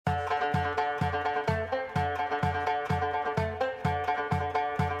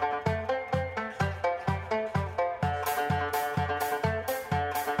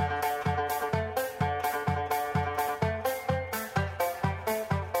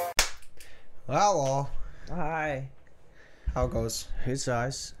Hello. Hi. How it goes? It's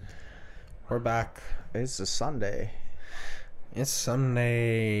us. We're back. It's a Sunday. It's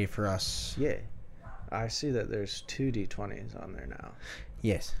Sunday for us. Yeah. I see that there's 2 D20s on there now.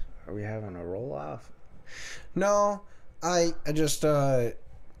 Yes. Are we having a roll off? No, I just I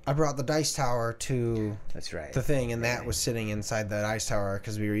brought the dice tower to That's right. the thing, and that was sitting inside the dice tower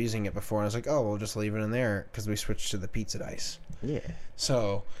because we were using it before. And I was like, oh, we'll just leave it in there because we switched to the pizza dice. Yeah.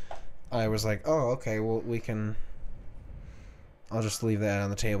 So I was like, oh, okay, well, I'll just leave that on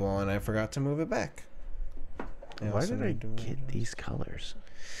the table, and I forgot to move it back. Why did I get these colors?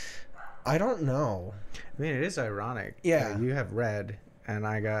 I don't know. I mean, it is ironic. Yeah. You have red, and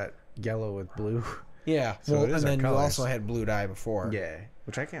I got yellow with blue. Yeah. So well, it is and our then you colors. also had blue dye before. Yeah.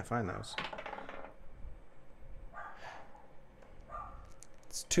 Which I can't find those.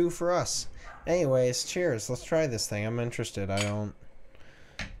 It's 2 for us. Anyways, cheers. Let's try this thing. I'm interested. I don't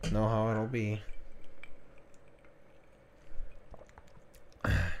know how it'll be.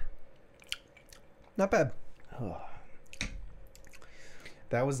 Not bad. Oh.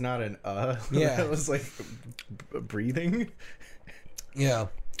 That was not an Yeah. That was like breathing. Yeah,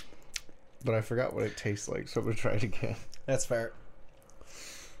 But I forgot what it tastes like, so I'm going to try it again. that's fair.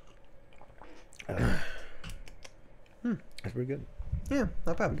 That's pretty good. Yeah,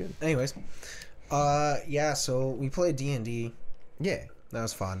 not bad. Good. Anyways, yeah. So we played D&D. Yeah. That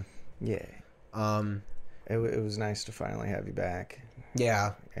was fun. Yeah. It was nice to finally have you back.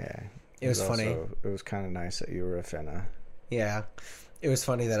 Yeah, Yeah. it was funny. It was kind of nice that you were a finna. Yeah, it was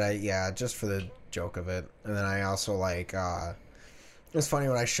funny that just for the joke of it, and then I also it was funny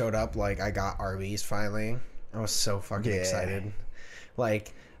when I showed up. Like, I got Arby's finally. I was so fucking excited.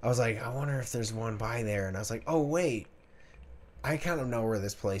 Like, I was like, I wonder if there's one by there, and I was like, oh wait, I kind of know where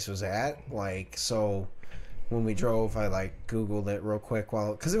this place was at. Like, so when we drove, I Googled it real quick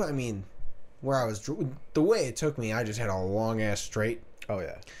because I mean, where I was, the way it took me, I just had a long ass straight. Oh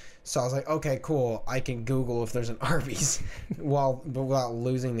yeah. So I was like, okay, cool. I can Google if there's an Arby's without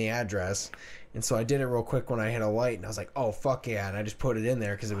losing the address. And so I did it real quick when I hit a light, and I was like, oh, fuck yeah. And I just put it in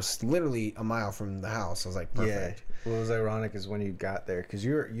there because it was literally a mile from the house. I was like, perfect. Yeah. What was ironic is when you got there, because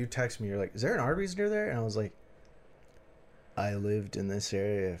you texted me, you're like, is there an Arby's near there? And I was like, I lived in this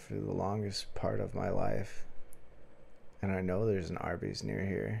area for the longest part of my life, and I know there's an Arby's near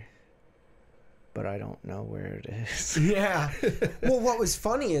here, but I don't know where it is. Yeah. Well, what was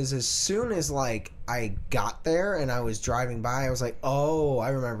funny is as soon as I got there and I was driving by, I was like, oh, I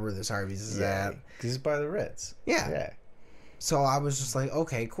remember where this Arby's is at. Because it's by the Ritz. Yeah. Yeah. So I was just like,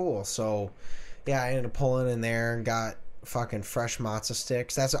 okay, cool. So yeah, I ended up pulling in there and got fucking fresh matzo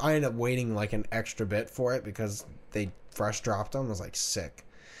sticks. I ended up waiting an extra bit for it because they fresh dropped them. I was sick.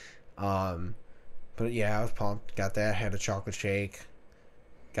 But yeah, I was pumped. Got that. Had a chocolate shake.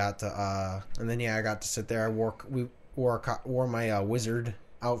 Got to and then I got to sit there. I wore my wizard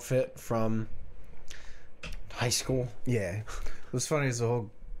outfit from high school. Yeah. What's funny is the whole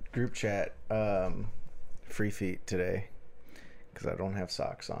group chat free feet today, because I don't have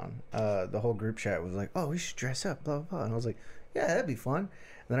socks on. The whole group chat was like, oh, we should dress up, blah blah blah. And I was like, yeah, that'd be fun. And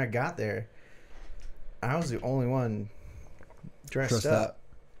then I got there, I was the only one dressed up.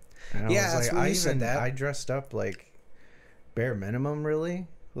 And I Yeah, was that's what you said that. I dressed up bare minimum, really.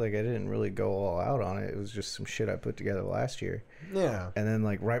 I didn't really go all out on it. It was just some shit I put together last year. Yeah. And then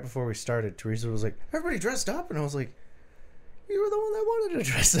right before we started, Teresa was like, everybody dressed up? And I was like, you were the one that wanted to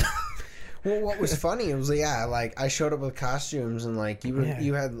dress up. Well, what was funny, it was I showed up with costumes and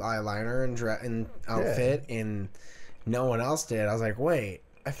you had eyeliner and outfit and no one else did. I was like, wait,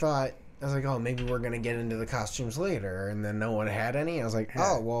 I was like, oh, maybe we're going to get into the costumes later. And then no one had any. I was like,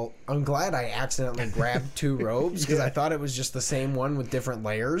 oh, well, I'm glad I accidentally grabbed 2 robes because I thought it was just the same one with different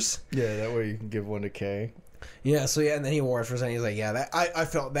layers. Yeah, that way you can give one to Kay. Yeah, so yeah, and then he wore it for a second. He's like, yeah, I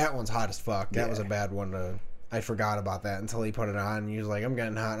felt that one's hot as fuck. That was a bad one to... I forgot about that until he put it on. And he was like, I'm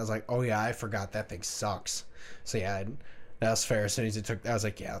getting hot. And I was like, oh, yeah, I forgot that thing sucks. So yeah, that was fair. As soon as it took... I was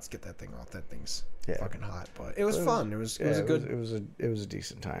like, yeah, let's get that thing off. That thing's... fucking hot, but it was fun. It was a good. It was a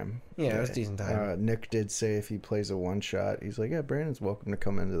decent time. Yeah, it was a decent time. Nick did say if he plays a one shot, he's like, yeah, Brandon's welcome to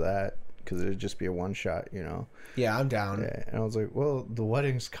come into that because it'd just be a one shot, Yeah, I'm down. Yeah, and I was like, well, the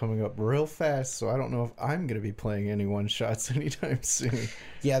wedding's coming up real fast, so I don't know if I'm gonna be playing any one shots anytime soon.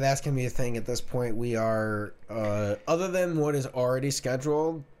 Yeah, that's gonna be a thing. At this point, we are other than what is already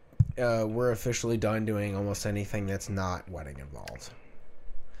scheduled, we're officially done doing almost anything that's not wedding involved.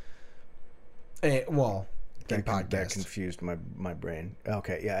 That confused my brain.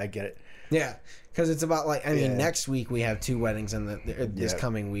 Okay, yeah, I get it. Yeah, because it's about next week we have 2 weddings in this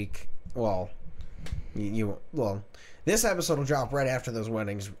coming week. Well, Well, this episode will drop right after those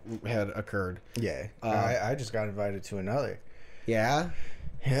weddings had occurred. Yeah. I just got invited to another. Yeah?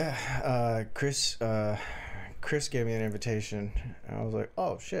 Yeah. Chris gave me an invitation. And I was like,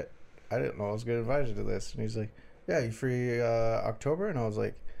 oh, shit. I didn't know I was getting invited to this. And he's like, yeah, you free October? And I was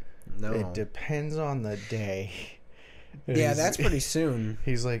like, No. it depends on the day. Yeah, that's pretty soon.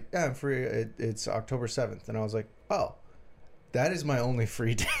 He's like, yeah, I'm free. It's October 7th. And I was like, oh, that is my only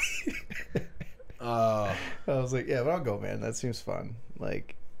free day. I was like, yeah, but I'll go, man. That seems fun.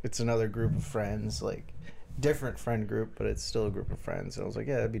 Like, it's another group of friends, like, different friend group, but it's still a group of friends. And I was like,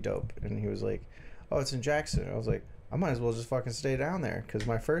 yeah, that'd be dope. And he was like, oh, it's in Jackson. And I was like, I might as well just fucking stay down there because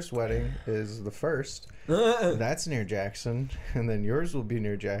my first wedding is the 1st. That's near Jackson. And then yours will be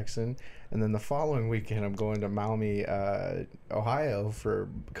near Jackson. And then the following weekend, I'm going to Maumee, Ohio for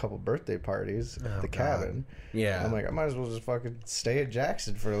a couple birthday parties at the cabin. Yeah. I'm like, I might as well just fucking stay at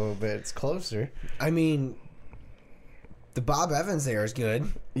Jackson for a little bit. It's closer. I mean, the Bob Evans there is good.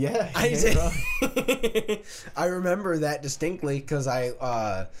 Yeah. I remember that distinctly because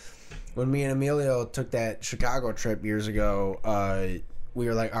when me and Emilio took that Chicago trip years ago, we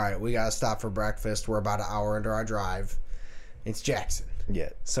were like, all right, we got to stop for breakfast. We're about an hour into our drive. It's Jackson. Yeah.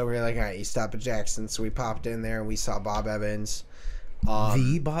 So we were like, all right, you stop at Jackson. So we popped in there and we saw Bob Evans.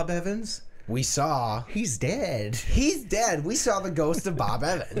 The Bob Evans? We saw... He's dead. He's dead. We saw the ghost of Bob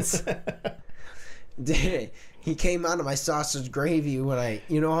Evans. He came out of my sausage gravy when I...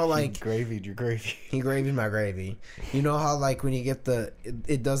 You know how, like... He gravied your gravy. He gravied my gravy. You know how, like, when you get the...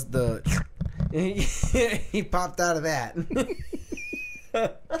 It does the... He popped out of that.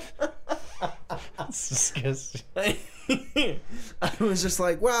 That's disgusting. I was just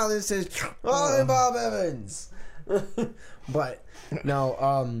like, wow, this is... Oh, Bob Evans. But,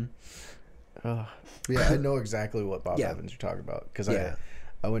 no, yeah, I know exactly what Bob Evans you're talking about because I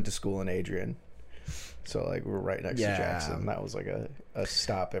went to school in Adrian, so like we're right next to Jackson. That was like a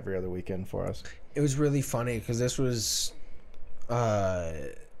stop every other weekend for us. It was really funny because this was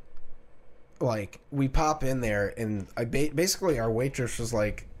like we pop in there and basically our waitress was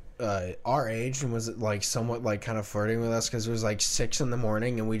like our age and was like somewhat like kind of flirting with us because it was like 6 a.m.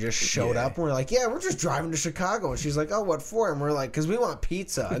 and we just showed up and we're like, yeah, we're just driving to Chicago. And she's like, oh, what for? And we're like, because we want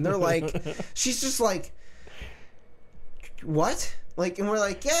pizza. And they're like, she's just like, what? Like, and we're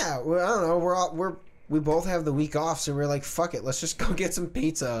like, yeah, well, I don't know, we both have the week off, so we're like, fuck it, let's just go get some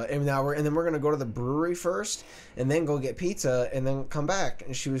pizza. And then we're gonna go to the brewery first and then go get pizza and then come back.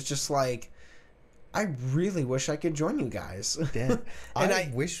 And she was just like, I really wish I could join you guys. Yeah.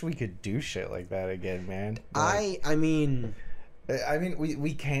 I wish we could do shit like that again, man. Like, I mean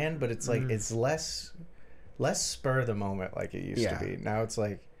we can, but it's like it's less spur of the moment like it used to be. Now it's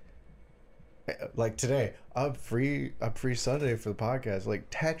like today, I'm free Sunday for the podcast. Like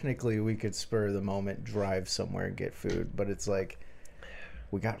technically we could spur of the moment drive somewhere and get food, but it's like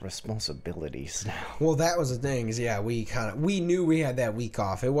we got responsibilities now. Well, that was the thing is, we knew we had that week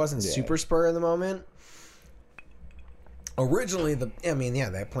off. It wasn't super spur of the moment. Originally,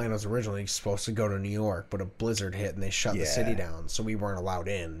 that plan was originally supposed to go to New York, but a blizzard hit and they shut the city down, so we weren't allowed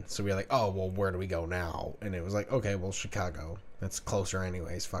in. So we were like, oh, well, where do we go now? And it was like, okay, well, Chicago. That's closer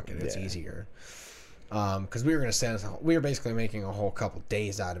anyways. Fuck it, it's easier. Because we were basically making a whole couple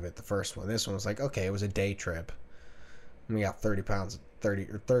days out of it, the first one. This one was like, okay, it was a day trip. And we got 30 pounds...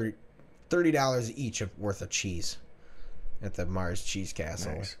 $30 each worth of cheese at the Mars Cheese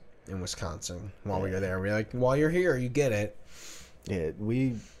Castle in Wisconsin while we were there. We're like, while you're here, you get it. Yeah,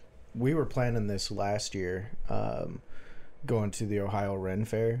 we were planning this last year, going to the Ohio Ren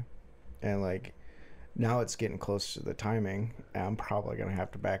Fair, and like now it's getting close to the timing, and I'm probably gonna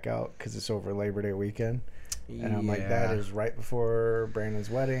have to back out because it's over Labor Day weekend, and I'm like, that is right before Brandon's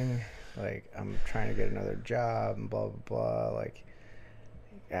wedding. Like, I'm trying to get another job and blah blah blah. Like,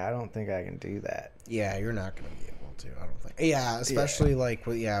 I don't think I can do that. Yeah, you're not going to be able to, I don't think. Yeah, especially like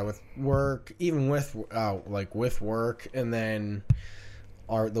with work, even with work, and then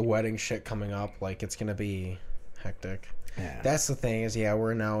the wedding shit coming up, like it's going to be hectic. Yeah. That's the thing is,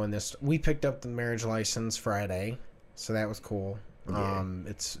 we're now in this. We picked up the marriage license Friday, so that was cool. Yeah.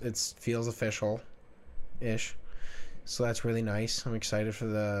 It's feels official-ish, so that's really nice. I'm excited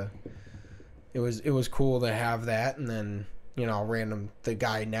for It was cool to have that, and then. The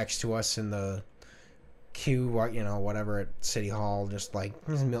guy next to us in the queue, whatever at City Hall, just like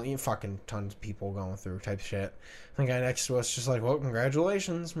there's a million fucking tons of people going through type shit. The guy next to us just like, well,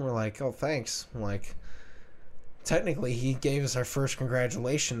 congratulations. And we're like, oh, thanks. I'm like, technically, he gave us our first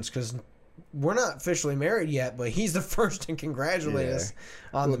congratulations because we're not officially married yet, but he's the first to congratulate us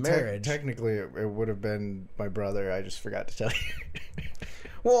on the marriage. Technically, it would have been my brother. I just forgot to tell you.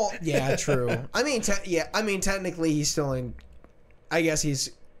 Well, yeah, true. I mean, technically he's still in. I guess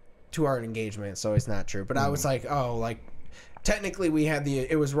he's to our engagement, so it's not true. But I was like, oh, like technically we had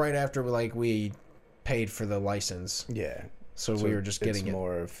it was right after we paid for the license. Yeah. So we were just getting it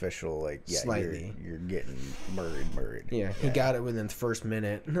more official, like slightly. You're getting married. Yeah, he got it within the first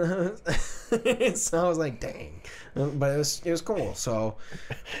minute. So I was like, dang, but it was cool. So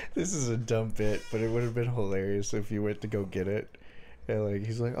this is a dumb bit, but it would have been hilarious if you went to go get it. And like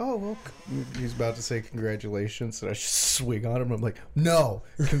he's like, oh well, he's about to say congratulations, and I just swing on him. I'm like, no,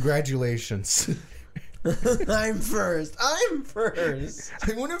 congratulations. I'm first. I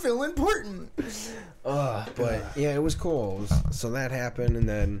want to feel important. But yeah, it was cool. So that happened, and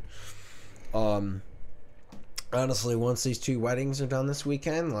then, honestly, once these 2 weddings are done this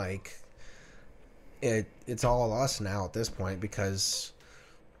weekend, like, it's all us now at this point, because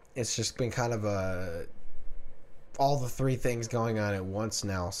it's just been kind of all the 3 things going on at once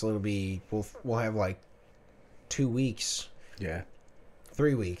now. So it'll be we'll have like 2 weeks. Yeah.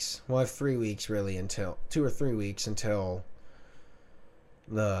 3 weeks. We'll have 3 weeks really until 2 or 3 weeks until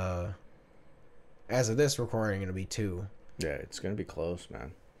as of this recording, it'll be 2. Yeah, it's gonna be close,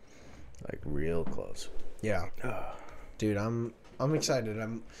 man. Like real close. Yeah. Dude, I'm excited.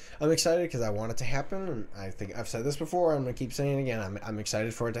 I'm excited because I want it to happen, and I think I've said this before. I'm gonna keep saying it again. I'm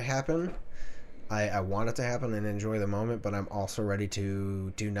excited for it to happen. I want it to happen and enjoy the moment, but I'm also ready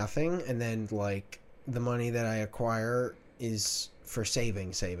to do nothing. And then like the money that I acquire is for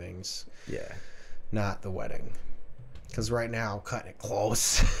savings. Yeah. Not the wedding. Because right now, I'm cutting it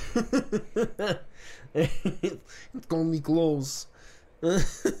close. It's going to be close.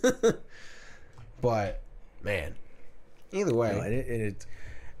 But, man. Either way.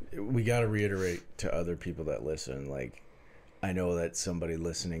 We got to reiterate to other people that listen, like, I know that somebody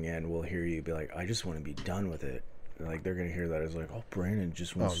listening in will hear you be like, I just want to be done with it. Like, they're going to hear that as like, oh, Brandon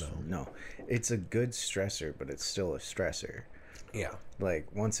just wants No. It's a good stressor, but it's still a stressor. Yeah. Like,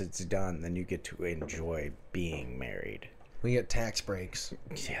 once it's done, then you get to enjoy being married. We get tax breaks.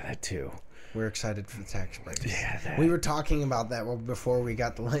 Yeah, that too. We're excited for the tax breaks. Yeah, we were talking about that before we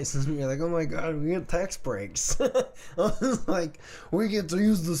got the license. We were like, oh my God, we get tax breaks. I was like, we get to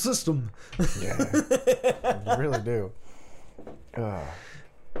use the system. Yeah. We really do.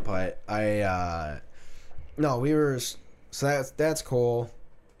 But no, we were, so that's cool.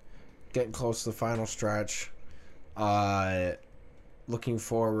 Getting close to the final stretch. Looking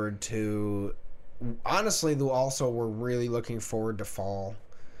forward to, honestly, though, also we're really looking forward to fall.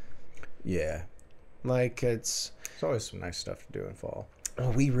 Yeah. Like, it's always some nice stuff to do in fall.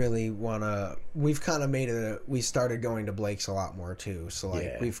 We really want to, we've kind of made it, we started going to Blake's a lot more too. So like,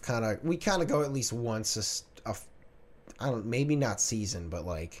 yeah. we kind of go at least once maybe not season, but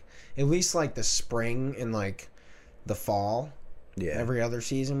like at least like the spring and like the fall. Yeah. Every other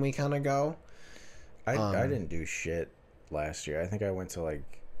season we kind of go. I didn't do shit last year. I think I went to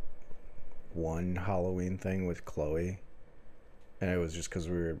like one Halloween thing with Chloe, and it was just because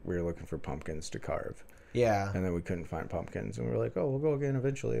we were looking for pumpkins to carve. Yeah. And then we couldn't find pumpkins, and we were like, oh, we'll go again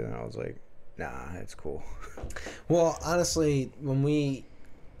eventually. And I was like, nah, it's cool. Well, honestly, we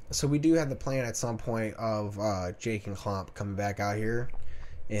do have the plan at some point of Jake and Klump coming back out here,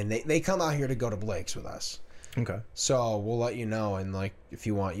 and they come out here to go to Blake's with us. Okay. So we'll let you know, and like if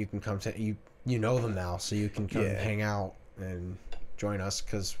you want, you can come to you know them now, so you can come hang out and join us,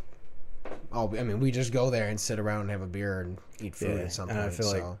 because we just go there and sit around and have a beer and eat food at some point. And I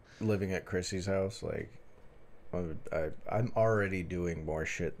feel like living at Chrissy's house, like I'm already doing more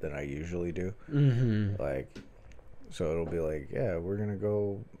shit than I usually do. Mm-hmm. Like, so it'll be like, yeah, we're gonna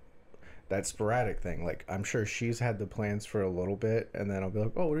go. That sporadic thing. Like, I'm sure she's had the plans for a little bit, and then I'll be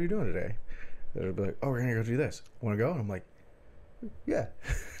like, oh, what are you doing today? It'll be like, oh, we're gonna go do this. Want to go? And I'm like, yeah.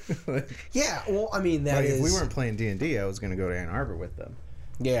 Yeah. Well, I mean, if we weren't playing D&D, I was gonna go to Ann Arbor with them.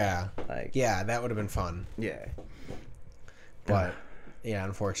 Yeah. Like, yeah, that would have been fun. Yeah. But yeah,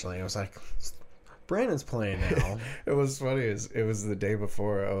 unfortunately, it was like, Brandon's playing now. It was funny. It was the day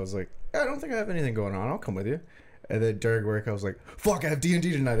before. I was like, I don't think I have anything going on. I'll come with you. And then during work, I was like, fuck, I have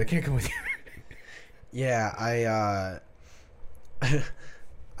D&D tonight. I can't come with you. Yeah,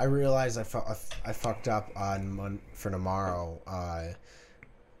 I realized I fucked up for tomorrow.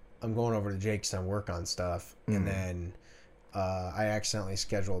 I'm going over to Jake's and work on stuff, and then I accidentally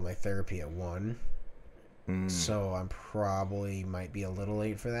scheduled my therapy at 1. So I'm probably might be a little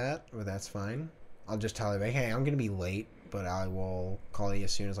late for that, but that's fine. I'll just tell you, like, hey, I'm gonna be late, but I will call you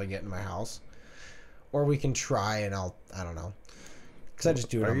as soon as I get in my house. Or we can try, and I don't know. Because I just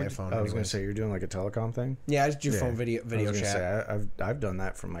do it on my phone. I was going to say, you're doing like a telecom thing? Yeah, I just do phone video chat. Say, I've done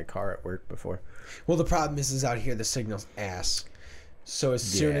that from my car at work before. Well, the problem is out here the signal's ass. So as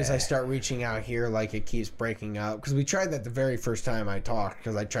soon as I Yeah. start reaching out here, like, it keeps breaking up. Because we tried that the very first time I talked,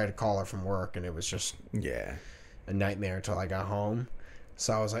 because I tried to call her from work, and it was just Yeah. a nightmare until I got home.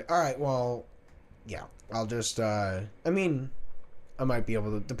 So I was like, all right, well, yeah, I'll just, I mean, I might be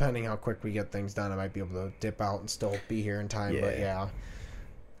able to, depending how quick we get things done, I might be able to dip out and still be here in time. But yeah, I'll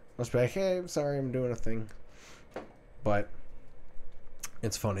just be like, hey, I'm sorry, I'm doing a thing. But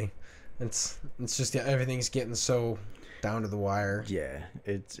it's funny. It's just, yeah, everything's getting so down to the wire. Yeah,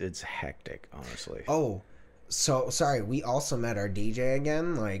 it's hectic, honestly. Oh, so sorry. We also met our DJ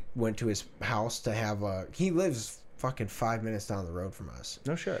again. Like, went to his house to have a. He lives fucking 5 minutes down the road from us.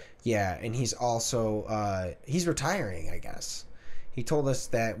 No shit. Yeah, and he's also he's retiring, I guess. He told us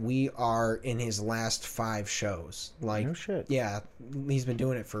that we are in his last 5 shows. Like, No shit. yeah, he's been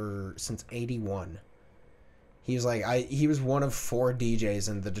doing it since '81. He was like, he was one of 4 DJs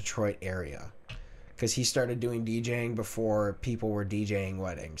in the Detroit area. Because he started doing DJing before people were DJing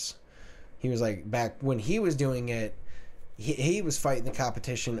weddings. He was like, back when he was doing it, he was fighting the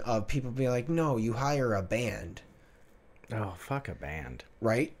competition of people being like, no, you hire a band. Oh, fuck a band.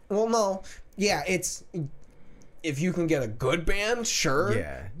 Right? Well, no. Yeah, it's... If you can get a good band, sure.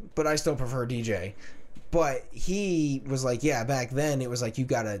 Yeah. But I still prefer DJ. But he was like, yeah, back then it was like you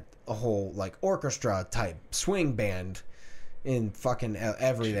got a whole, like, orchestra type swing band in fucking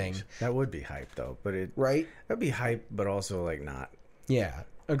everything. Jeez. That would be hype, though. But right? That'd be hype, but also, like, not. Yeah,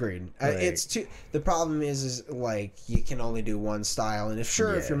 agreed. Like, It's too. The problem is like you can only do one style, and if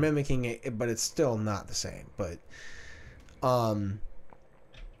you're mimicking it, but it's still not the same. But,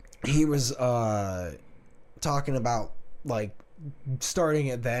 he was talking about like starting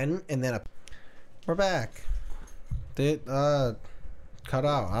it then, and then we're back. Did cut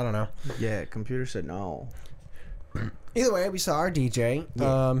out? I don't know. Yeah, computer said no. Either way, we saw our DJ.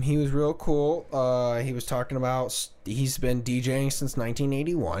 Yeah. He was real cool. He was talking about he's been DJing since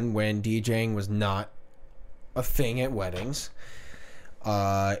 1981 when DJing was not a thing at weddings.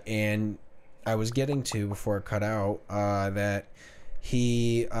 And I was getting to, before it cut out, that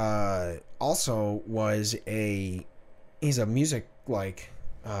he also was he's a music, like,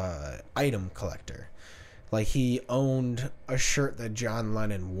 item collector. Like, he owned a shirt that John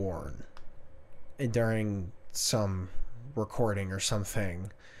Lennon wore during some recording or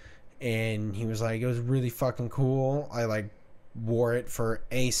something, and he was like, it was really fucking cool. I like wore it for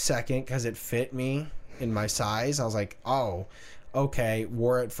a second because it fit me in my size. I was like, oh, okay.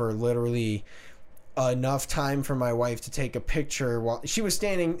 Wore it for literally enough time for my wife to take a picture while she was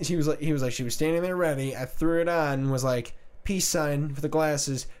standing. He was like she was standing there ready. I threw it on, was like, peace sign for the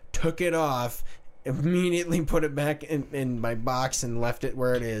glasses, took it off, immediately put it back in my box and left it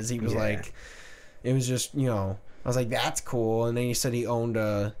where it is. He was like, it was just, you know, I was like, that's cool. And then he said he owned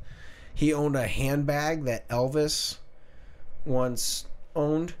a handbag that Elvis once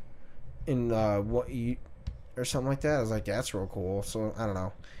owned in or something like that. I was like, that's real cool. So I don't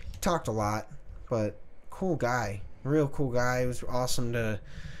know. He talked a lot, but cool guy, real cool guy. It was awesome to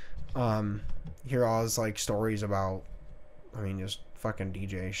hear all his like stories about, I mean, just fucking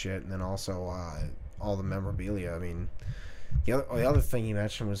DJ shit, and then also all the memorabilia. I mean, the other thing he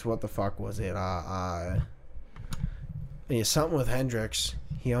mentioned was, what the fuck was it? Yeah, something with Hendrix.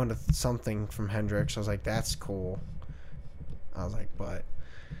 He owned something from Hendrix. I was like, that's cool. I was like, but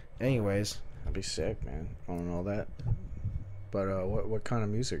anyways, That'd be sick, man. I don't know that. But what kind of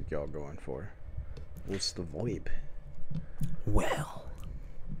music y'all going for? What's the vibe? well,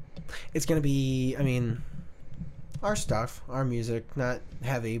 it's gonna be, I mean, our stuff, our music, not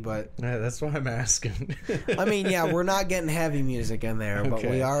heavy, but Yeah, that's why I'm asking. I mean, yeah, we're not getting heavy music in there, but we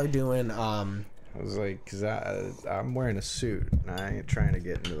Okay. are doing I was like, because I'm wearing a suit. And I ain't trying to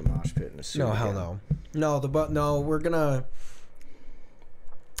get into the mosh pit in a suit. no, hell again. no, we're gonna,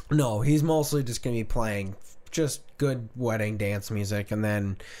 no, he's mostly just gonna be playing just good wedding dance music, and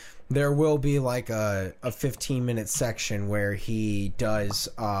then there will be like a 15-minute section where he does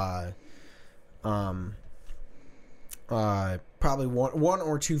probably one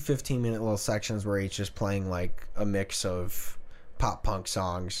or two 15-minute little sections where he's just playing like a mix of pop punk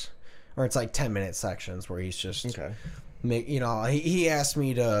songs, or it's like 10-minute sections where he's just Okay. you know, he asked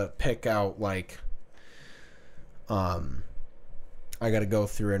me to pick out like I got to go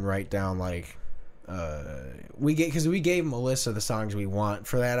through and write down like because we gave him a list of the songs we want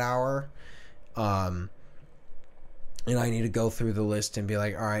for that hour, and I need to go through the list and be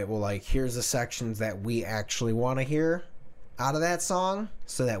like, all right, well, like, here's the sections that we actually want to hear out of that song,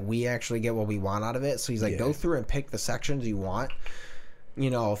 so that we actually get what we want out of it. So he's like, go through and pick the sections you want.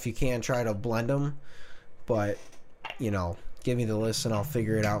 You know, if you can, try to blend them, but, you know, give me the list and I'll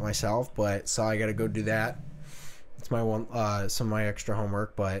figure it out myself. But so I got to go do that. It's my one, some of my extra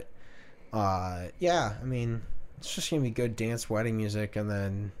homework, but yeah, I mean, it's just gonna be good dance wedding music, and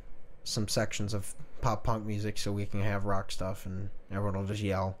then some sections of pop punk music, so we can have rock stuff, and everyone will just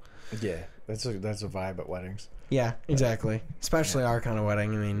yell. Yeah, that's a vibe at weddings. Yeah, exactly. Especially our kind of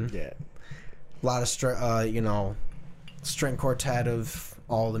wedding. I mean, Yeah, a lot of string quartet of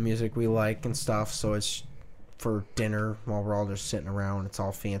all the music we like and stuff. So it's for dinner while we're all just sitting around. It's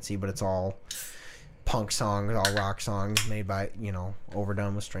all fancy, but it's all punk songs, all rock songs made by,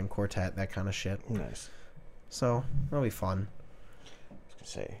 overdone with string quartet, that kind of shit. nice. So that'll be fun. I was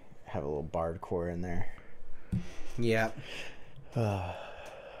gonna say, have a little bardcore in there. Yeah. But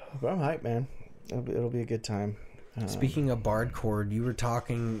I'm hyped, man. It'll be a good time. Speaking of bardcore, you were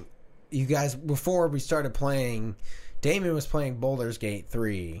talking, you guys, before we started playing, Damon was playing Baldur's Gate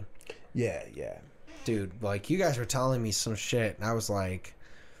 3. Yeah. Dude, like, you guys were telling me some shit, and I was like,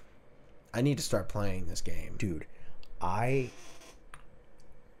 I need to start playing this game. Dude, I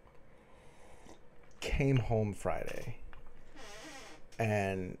came home Friday,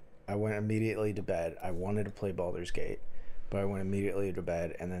 and I went immediately to bed. I wanted to play Baldur's Gate, but I went immediately to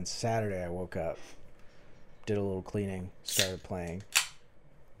bed, and then Saturday I woke up, did a little cleaning, started playing.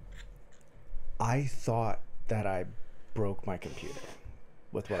 I thought that I broke my computer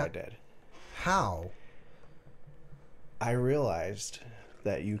with what I did. How? I realized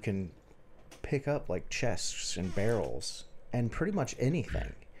that you can pick up like chests and barrels and pretty much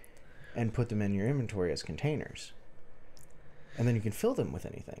anything and put them in your inventory as containers. And then you can fill them with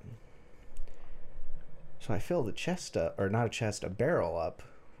anything. So I filled a chest up, or not a chest, a barrel up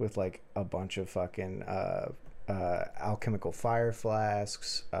with like a bunch of fucking alchemical fire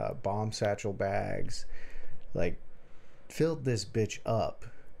flasks, bomb satchel bags, like filled this bitch up.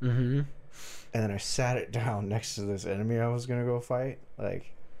 Mm-hmm. And then I sat it down next to this enemy I was gonna go fight,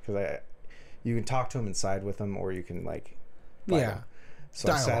 like, because you can talk to him and side with him, or you can like fight him.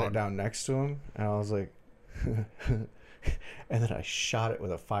 So I sat it down next to him, and I was like, and then I shot it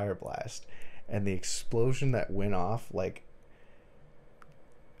with a fire blast, and the explosion that went off, like,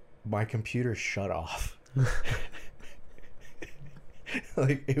 my computer shut off.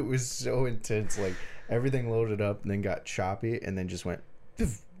 Like, it was so intense. Like, everything loaded up and then got choppy, and then just went.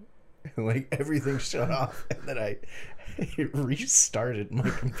 Like, everything shut off, and then I restarted my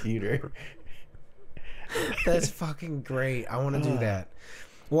computer. That's fucking great. I want to do that.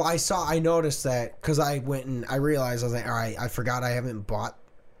 Well, I noticed that because I went and I realized, I was like, all right, I forgot I haven't bought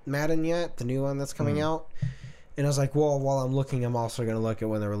Madden yet, the new one that's coming out. And I was like, well, while I'm looking, I'm also going to look at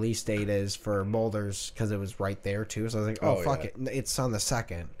when the release date is for Boulders, because it was right there too. So I was like, fuck it. It's on the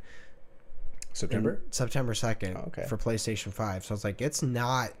 2nd. September 2nd for PlayStation 5. So I was like, it's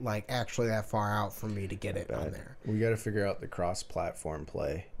not like actually that far out for me to get it on there. We got to figure out the cross-platform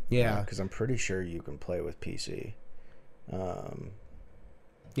play. Yeah, because I'm pretty sure you can play with PC.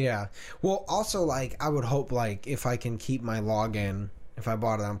 Yeah. Well, also, like, I would hope, like, if I can keep my login, if I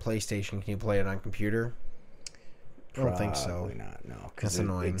bought it on PlayStation, can you play it on computer? I don't think so. Probably not. No, that's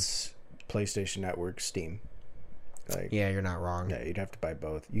annoying. It's PlayStation Network, Steam. Like, yeah, you're not wrong. Yeah, you'd have to buy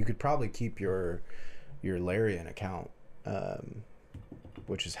both. You could probably keep your Larian account,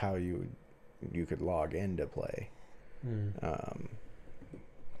 which is how you could log in to play.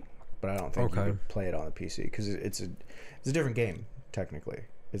 But I don't think you could play it on the PC because it's a different game technically.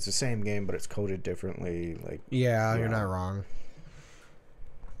 It's the same game, but it's coded differently. Like, yeah, you're not wrong.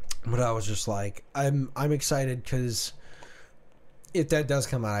 But I was just like, I'm excited because if that does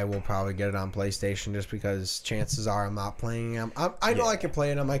come out, I will probably get it on PlayStation just because chances are I'm not playing them. I know I can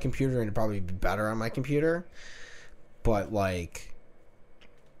play it on my computer and it'd probably be better on my computer, but like,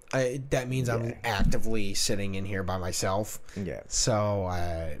 that means I'm actively sitting in here by myself. Yeah. So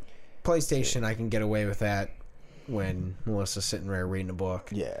PlayStation, I can get away with that when Melissa's sitting there reading a book.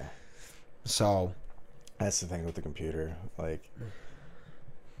 Yeah. So that's the thing with the computer. Like,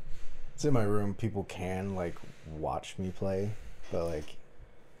 it's in my room. People can like watch me play, but like,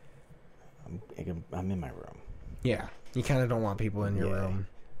 I'm in my room. Yeah, you kind of don't want people in your room.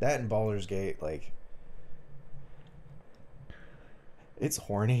 That and Baldur's Gate, like, it's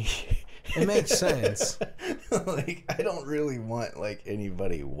horny. It makes sense. Like, I don't really want like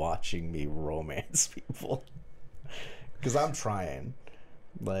anybody watching me romance people, because I'm trying.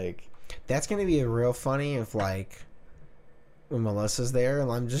 Like, that's gonna be a real funny if like when Melissa's there,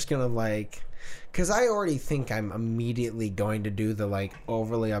 and I'm just gonna like, because I already think I'm immediately going to do the like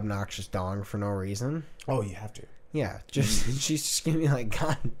overly obnoxious dong for no reason. Oh, you have to. Yeah, just she's just gonna be like,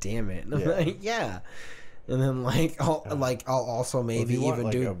 God damn it, and I'm like, yeah. And then like I'll also maybe even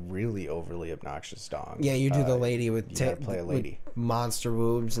like do a really overly obnoxious dong. Yeah, you do the lady with play a lady with monster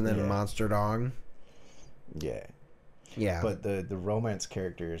boobs and then a monster dong. Yeah, Yeah. But the romance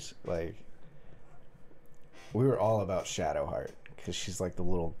characters, like, we were all about Shadowheart because she's like the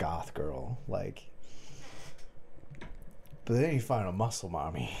little goth girl, like. But then you find a muscle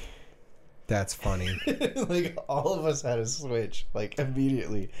mommy. That's funny. Like, all of us had a switch, like,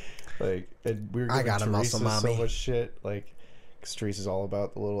 immediately. Like, and we were giving I got a Teresa muscle mommy. so much shit, like, because Teresa's all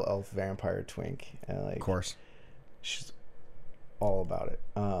about the little elf vampire twink, and like, Of course. she's all about it.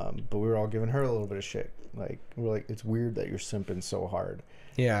 But we were all giving her a little bit of shit. Like, we're like, it's weird that you're simping so hard.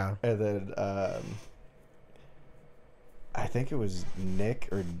 Yeah. And then I think it was Nick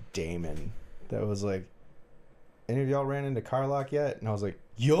or Damon that was like, any of y'all ran into Carlock yet? And I was like,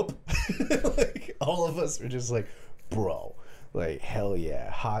 yup. Like, all of us were just like, bro, like, hell yeah.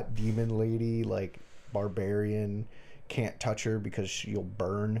 Hot demon lady, like, barbarian, can't touch her because she'll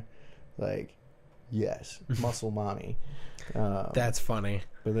burn. Like, yes, muscle mommy. That's funny.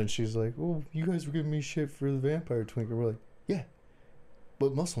 But then she's like, oh, you guys were giving me shit for the vampire twink. And we're like, yeah,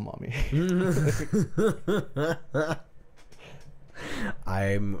 but muscle mommy.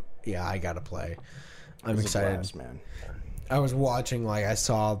 I gotta play. I'm excited. Blast, man. I was watching, like, I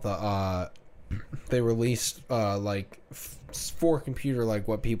saw the they released like for computer, like,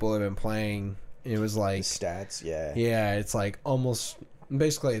 what people have been playing. It was like The stats, yeah. Yeah, it's like almost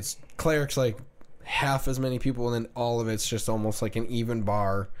basically it's clerics like half as many people, and then all of it's just almost like an even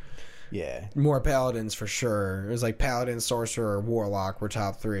bar. Yeah. More paladins for sure. It was like paladin, sorcerer, warlock were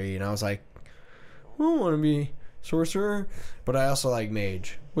top 3, and I was like, I don't want to be sorcerer, but I also like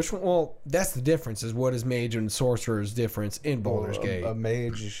mage. Which one? Well, that's the difference. Is what is mage and sorcerer's difference in Baldur's Gate? A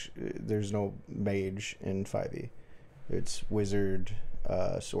mage, there's no mage in 5e. It's wizard,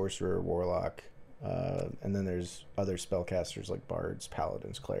 sorcerer, warlock, and then there's other spellcasters like bards,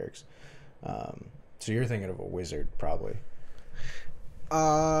 paladins, clerics. So you're thinking of a wizard, probably.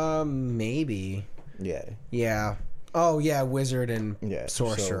 Maybe. Yeah. Yeah. Oh, yeah, wizard and Yeah.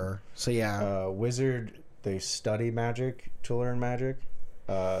 sorcerer. So yeah. Wizard, they study magic to learn magic.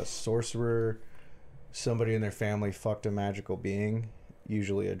 Sorcerer, somebody in their family fucked a magical being,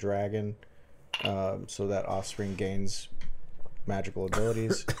 usually a dragon, so that offspring gains magical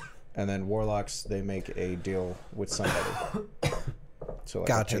abilities. And then warlocks, they make a deal with somebody. So like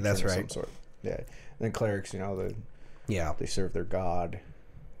Gotcha, a patron that's of right. some sort. Yeah. And then clerics, Yeah. they serve their god.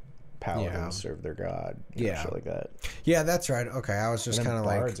 Paladins Yeah. serve their god. Yeah. Shit like that. Yeah, that's right. Okay, I was just And then kind of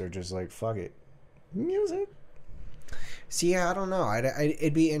like... bards are just like, fuck it. Music. See, yeah, I don't know.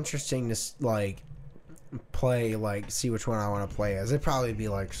 It'd be interesting to, like, play, like, see which one I want to play as. It'd probably be,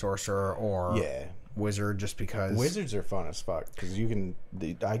 like, sorcerer or Yeah. wizard, just because... Wizards are fun as fuck because you can.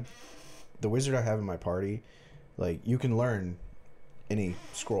 The wizard I have in my party, like, you can learn any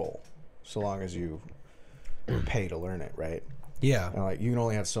scroll so long as you pay to learn it, right? Yeah. And, like, you can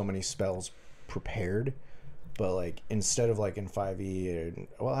only have so many spells prepared, but, like, instead of, like, in 5e,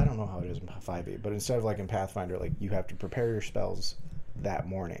 well, I don't know how it is in 5e, but instead of, like, in Pathfinder, like, you have to prepare your spells that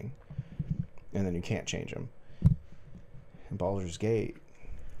morning, and then you can't change them. In Baldur's Gate,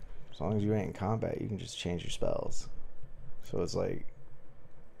 as long as you ain't in combat, you can just change your spells. So it's like,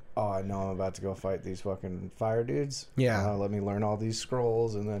 oh, I know I'm about to go fight these fucking fire dudes. Yeah. Let me learn all these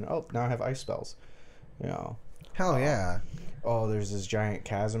scrolls, and then, oh, now I have ice spells. Hell yeah. Oh, there's this giant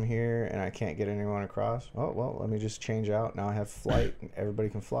chasm here, and I can't get anyone across. Oh, well, let me just change out. Now I have flight, and everybody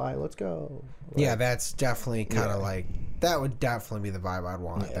can fly. Let's go. Yeah, that's definitely kind of Yeah. like... That would definitely be the vibe I'd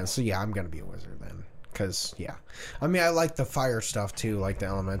want Yeah. then. So yeah, I'm going to be a wizard then. Because, yeah. I mean, I like the fire stuff too, like the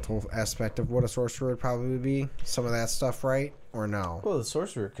elemental aspect of what a sorcerer would probably be. Some of that stuff, right? Or no? Well, the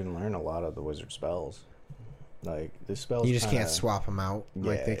sorcerer can learn a lot of the wizard spells. Like, the spells You just kinda, can't swap them out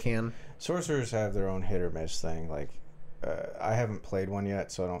like they Yeah. can. Sorcerers have their own hit or miss thing. Like, I haven't played one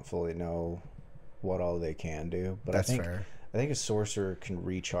yet, so I don't fully know what all they can do. But That's fair. I think a sorcerer can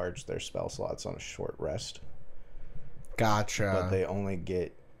recharge their spell slots on a short rest, Gotcha. but they only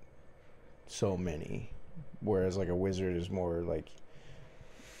get so many. Whereas, like, a wizard is more like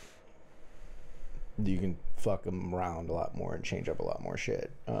you can fuck them around a lot more and change up a lot more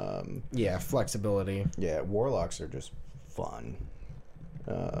shit. Yeah, flexibility. Yeah, warlocks are just fun.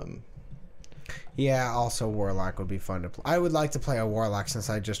 Yeah, also Warlock would be fun to play. I would like to play a Warlock since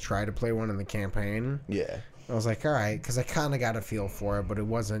I just tried to play one in the campaign. Yeah. I was like, all right, because I kind of got a feel for it, but it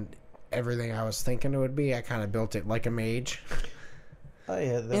wasn't everything I was thinking it would be. I kind of built it like a mage. Oh,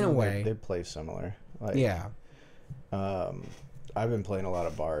 yeah. In a way. They play similar. Like, Yeah. I've been playing a lot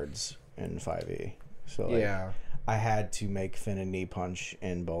of bards in 5e. So, like, Yeah. I had to make Finn and Knee Punch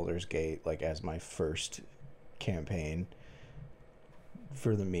in Baldur's Gate, like, as my first campaign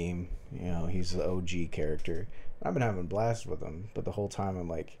for the meme. He's the OG character. I've been having a blast with him, but the whole time I'm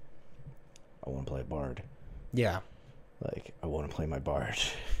like, I want to play Bard. Yeah. Like, I want to play my bard.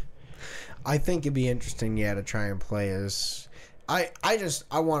 I think it'd be interesting, to try and play as... I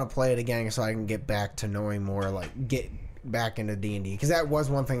want to play it again so I can get back to knowing more, like, get back into D&D. Because that was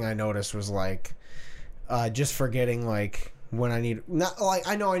one thing I noticed was, like, just forgetting, like, when I need... Not, like,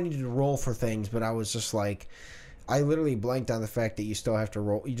 I know I needed to roll for things, but I was just, like... I literally blanked on the fact that you still have to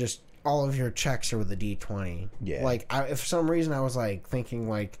roll... You just... All of your checks are with a D20. Yeah. Like, if for some reason I was, like, thinking,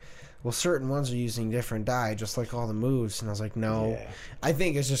 like... Well, certain ones are using different die, just like all the moves. And I was like, no. Yeah. I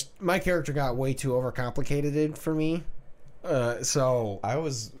think it's just... My character got way too overcomplicated for me. So... I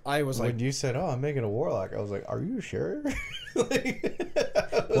was like... When you said, oh, I'm making a warlock, I was like, are you sure?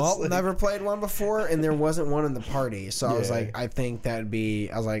 Well, never played one before, and there wasn't one in the party. So I was like, I think that'd be...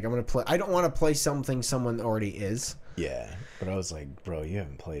 I was like, I'm going to play... I don't want to play something someone already is. Yeah. But I was like, bro, you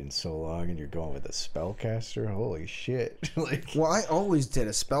haven't played in so long, and you're going with a spellcaster? Holy shit. Like, well, I always did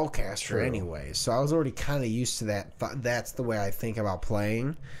a spellcaster anyway, so I was already kind of used to that. That's the way I think about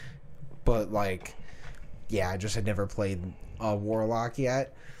playing. But, like, yeah, I just had never played a warlock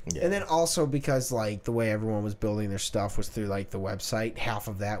yet. Yeah. And then also because, like, the way everyone was building their stuff was through, like, the website. Half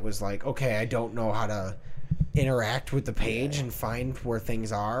of that was like, okay, I don't know how to interact with the page and find where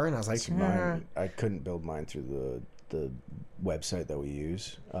things are. And I was like, I couldn't build mine through the website that we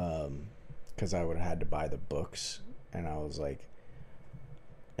use because I would have had to buy the books, and I was like,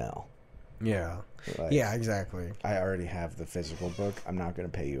 no. Yeah. Like, yeah, exactly. I already have the physical book. I'm not going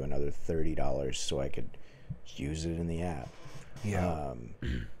to pay you another $30 so I could use it in the app. Yeah.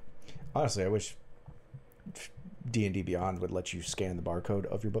 Honestly, I wish D&D Beyond would let you scan the barcode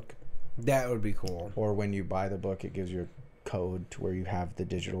of your book. That would be cool. Or when you buy the book, it gives you a code to where you have the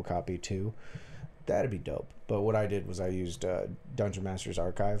digital copy too. That'd be dope. But what I did was I used Dungeon Master's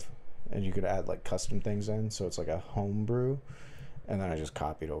Archive, and you could add like custom things in, so it's like a homebrew, and then I just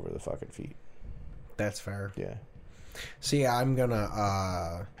copied over the fucking feet. That's fair. Yeah. So yeah, I'm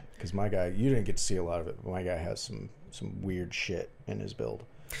gonna because my guy, you didn't get to see a lot of it, but my guy has some weird shit in his build.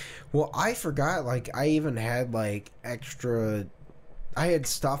 Well, I forgot, like, I even had like extra... I had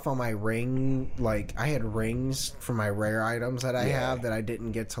stuff on my ring, like, I had rings for my rare items that I have that I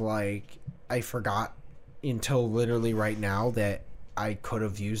didn't get to, like... I forgot until literally right now that I could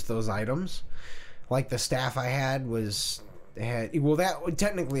have used those items. Like the staff I had well, that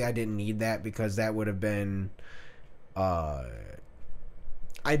technically I didn't need that because that would have been I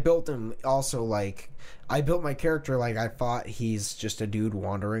built him also like I built my character like I thought he's just a dude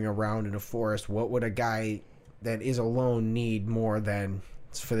wandering around in a forest. What would a guy that is alone need more than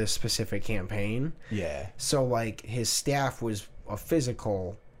for this specific campaign? Yeah. So like his staff was a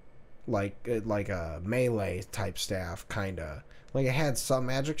physical like a melee type staff, kind of like it had some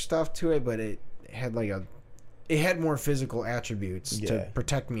magic stuff to it, but it had like it had more physical attributes to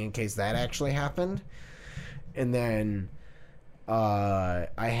protect me in case that actually happened. And then I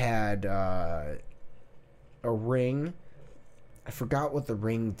had a ring. I forgot what the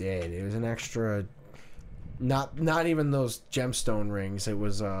ring did. It was an extra, not even those gemstone rings. It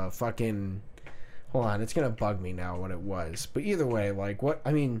was fucking, hold on, it's gonna bug me now what it was. But either way, like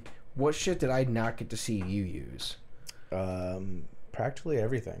what shit did I not get to see you use? Practically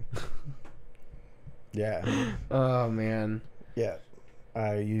everything. Yeah. Oh, man. Yeah.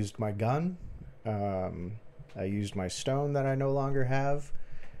 I used my gun. I used my stone that I no longer have.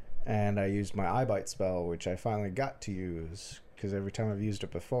 And I used my eye bite spell, which I finally got to use. Because every time I've used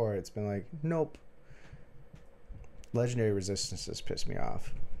it before, it's been like, nope. Legendary resistances piss me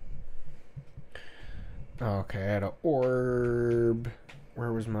off. Okay, I had an orb...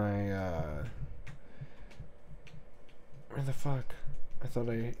 Where was my, where the fuck? I thought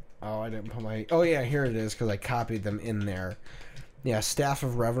I didn't put my, oh yeah, here it is, because I copied them in there. Yeah, Staff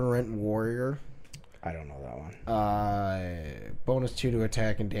of Reverent Warrior. I don't know that one. Bonus 2 to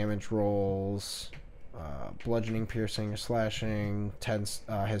attack and damage rolls. Bludgeoning, piercing, slashing.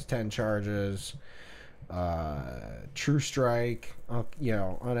 Has 10 charges. True Strike,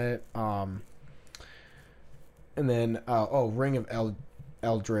 on it. And then, Ring of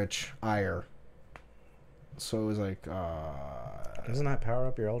Eldritch Ire. So it was like doesn't that power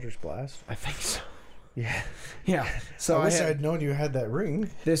up your Eldritch Blast? I think so. Yeah. Yeah. So I wish I had known you had that ring.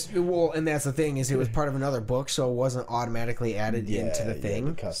 And that's the thing, is it was part of another book, so it wasn't automatically added into the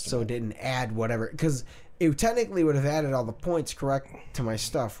thing. So it didn't add whatever, because it technically would have added all the points correct to my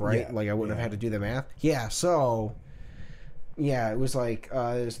stuff, right? Yeah, like I wouldn't have had to do the math. Yeah, so yeah, it was like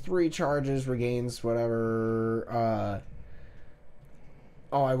there's 3 charges, regains whatever.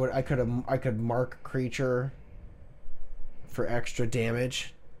 I could mark a creature for extra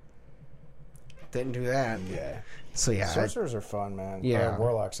damage. Didn't do that. Yeah. So yeah, sorcerers are fun, man. Yeah,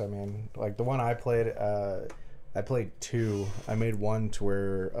 warlocks. I mean, like the one I played, I played 2. I made one to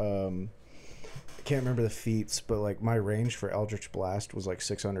where I can't remember the feats, but like my range for Eldritch Blast was like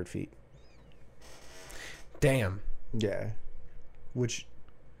 600 feet. Damn. Yeah. Which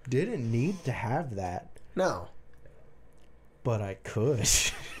didn't need to have that. No. But I could.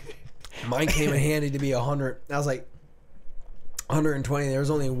 Mine came in handy to be 100. I was like 120. There was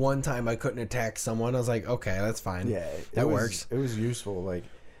only one time I couldn't attack someone. I was like, okay, that's fine. Yeah, that works. It was useful, like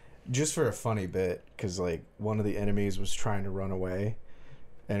just for a funny bit, because like one of the enemies was trying to run away,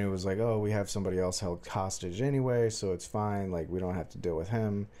 and it was like, oh, we have somebody else held hostage anyway, so it's fine. Like we don't have to deal with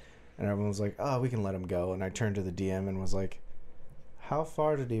him. And everyone was like, oh, we can let him go. And I turned to the DM and was like, how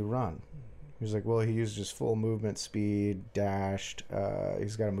far did he run? He was like, well, he used his full movement speed, dashed.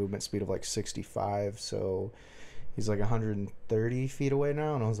 He's got a movement speed of like 65, so he's like 130 feet away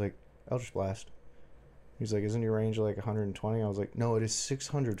now. And I was like, Eldritch Blast. He's like, isn't your range like 120? I was like, no, it is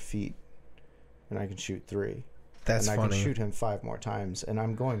 600 feet, and I can shoot 3. That's and funny. I can shoot him 5 more times, and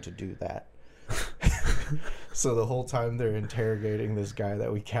I'm going to do that. So the whole time they're interrogating this guy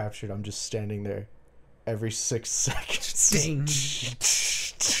that we captured, I'm just standing there every 6 seconds. Ding.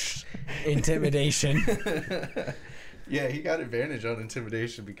 Intimidation. Yeah, he got advantage on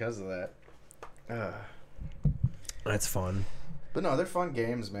intimidation because of that. That's fun. But no, they're fun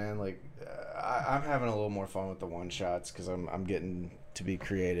games, man. Like, I'm having a little more fun with the one-shots because I'm getting to be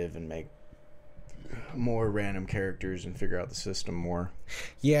creative and make more random characters and figure out the system more.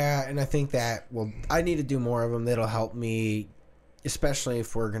 Yeah, and I think that, well, I need to do more of them. That'll help me, especially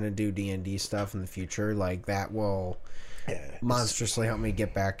if we're going to do D&D stuff in the future. Like, that will monstrously help me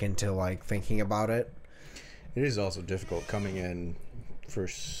get back into, like, thinking about it. It is also difficult coming in for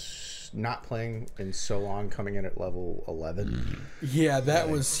not playing in so long, coming in at level 11. Yeah, that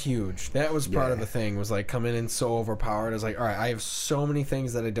was huge. That was part of the thing, was, like, coming in so overpowered. I was like, all right, I have so many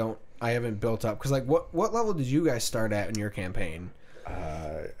things that I haven't built up. Because, like, what level did you guys start at in your campaign?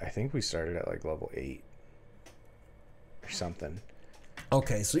 I think we started at, like, level 8 or something.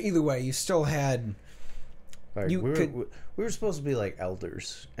 Okay, so either way, you still had... Like, we were supposed to be, like,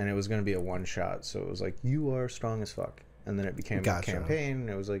 elders, and it was going to be a one-shot, so it was like, you are strong as fuck. And then it became a campaign, and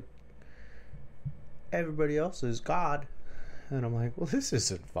it was like, everybody else is God. And I'm like, well, this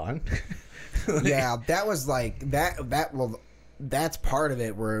isn't fun. Like, yeah, that was, like, that's part of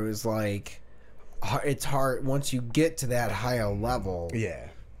it, where it was, like, it's hard, once you get to that higher level. Yeah.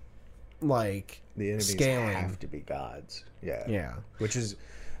 Like, the enemies scaling. have to be gods. Yeah. Yeah. Which is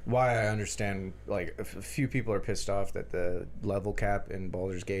why I understand, like, a few people are pissed off that the level cap in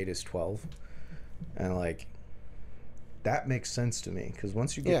Baldur's Gate is 12. And, like, that makes sense to me. Because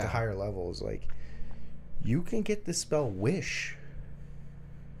once you get to higher levels, like, you can get the spell Wish,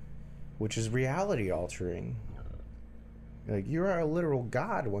 which is reality altering. Like, you are a literal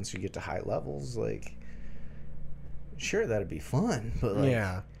god once you get to high levels. Like, sure, that'd be fun. But, like,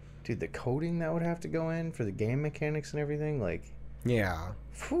 yeah. Dude, the coding that would have to go in for the game mechanics and everything, like... Yeah.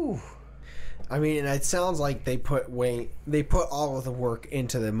 Whew. I mean, it sounds like they put all of the work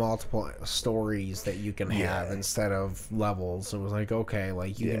into the multiple stories that you can have instead of levels. It was like, okay,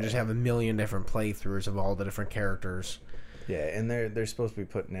 like you can just have a million different playthroughs of all the different characters. Yeah, and they're supposed to be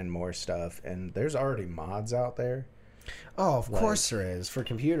putting in more stuff, and there's already mods out there. Oh, of course there is, for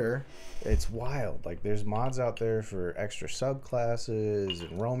computer. It's wild. Like, there's mods out there for extra subclasses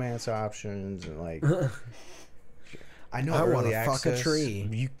and romance options, and like I know I early wanna fuck a access,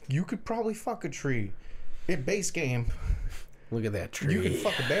 tree. You could probably fuck a tree in base game. Look at that tree. You can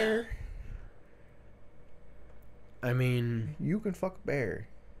fuck a bear. I mean, You can fuck a bear.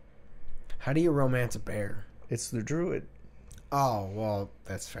 how do you romance a bear? It's the druid. Oh, well,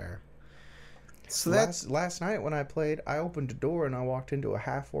 that's fair. So Last night when I played, I opened a door and I walked into a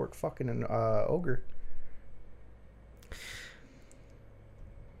half-orc fucking ogre.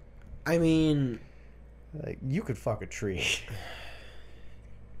 I mean, Like, you could fuck a tree.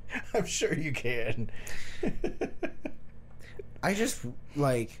 I'm sure you can. I just,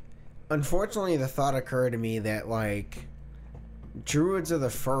 like, unfortunately the thought occurred to me that, like, druids are the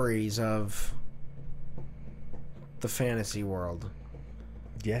furries of the fantasy world.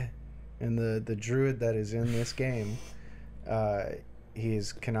 Yeah. And the druid that is in this game, he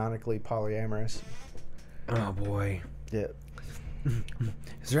is canonically polyamorous. Oh, boy. Yeah.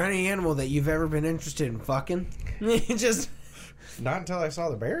 Is there any animal that you've ever been interested in fucking? Just... Not until I saw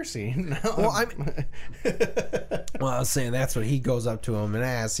the bear scene. No, Well, I was saying that's what he goes up to him and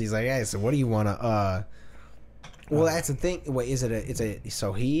asks. He's like, "Hey, so what do you want to?" Well, that's the thing. Wait, is it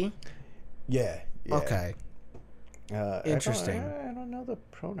so he? Yeah. Okay. Interesting. I don't know the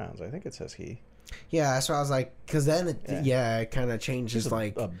pronouns. I think it says he. Yeah, that's why I was like, because then it kind of changes. He's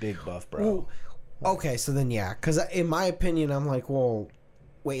like a big buff bro. Well, Okay, so then yeah, because in my opinion, I'm like, well,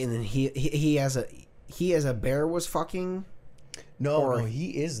 wait, and then he has a bear was fucking. No, he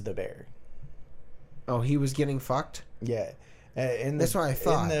is the bear. Oh, he was getting fucked. Yeah, that's what I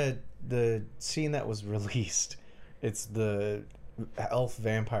thought. In the scene that was released, it's the elf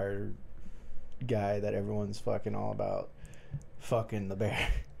vampire guy that everyone's fucking all about, fucking the bear.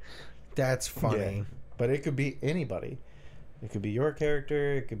 That's funny. Yeah. But it could be anybody. It could be your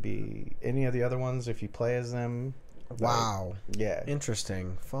character. It could be any of the other ones if you play as them. Wow. Yeah.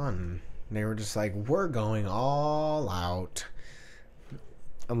 Interesting. Fun. They were just like, we're going all out.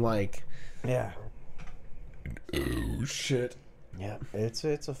 I'm like, yeah. Oh shit. Yeah, it's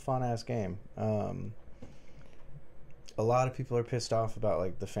a fun ass game. A lot of people are pissed off about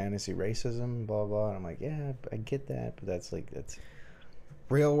like the fantasy racism, blah blah. And I'm like, yeah, I get that, but that's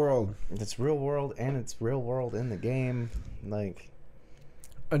real world. It's real world, and it's real world in the game. Like,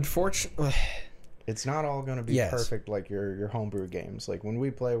 unfortunately, it's not all going to be perfect like your homebrew games. Like when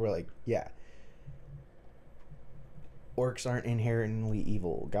we play, we're like, yeah, orcs aren't inherently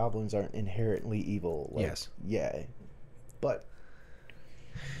evil, goblins aren't inherently evil. Like, yes, yeah, but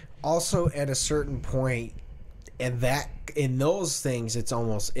also at a certain point, and that in those things, it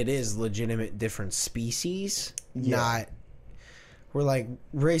is legitimate different species. Yeah. Not we're like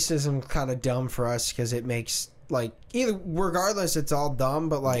racism kind of dumb for us because it makes like either regardless it's all dumb,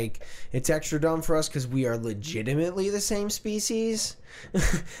 but like it's extra dumb for us because we are legitimately the same species.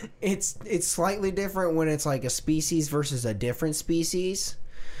 It's slightly different when it's like a species versus a different species.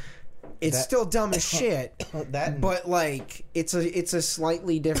 It's still dumb as shit. But like it's a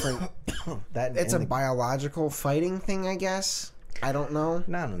slightly different. It's a biological fighting thing, I guess. I don't know.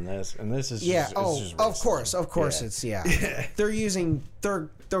 Not in this, and this is just, of course, yeah. It's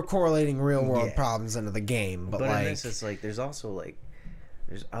they're correlating real world problems into the game, but like in this, it's like there's also like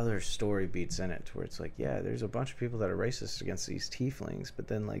there's other story beats in it where it's like there's a bunch of people that are racist against these tieflings, but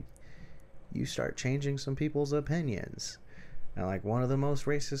then like you start changing some people's opinions. And like one of the most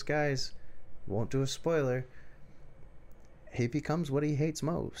racist guys, won't do a spoiler, he becomes what he hates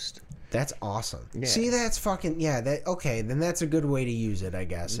most. That's awesome. Yeah. See, that's fucking then that's a good way to use it, I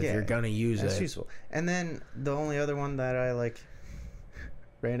guess, if you're gonna use it. That's useful. And then the only other one that I like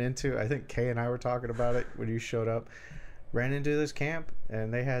ran into, I think Kay and I were talking about it when you showed up. Ran into this camp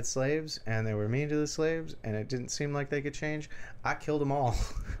and they had slaves and they were mean to the slaves and it didn't seem like they could change. I killed them all.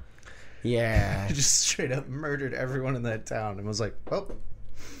 Yeah. Just straight up murdered everyone in that town and was like, well,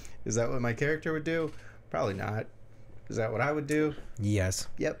 is that what my character would do? Probably not. Is that what I would do? Yes.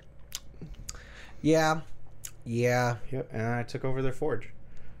 Yep. Yeah. Yep. And I took over their forge.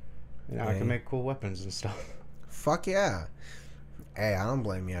 And now I can make cool weapons and stuff. Fuck yeah. Hey, I don't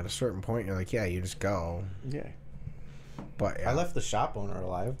blame you. At a certain point, you're like, yeah, you just go. Yeah. But I left the shop owner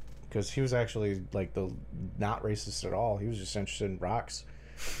alive because he was actually like not racist at all. He was just interested in rocks.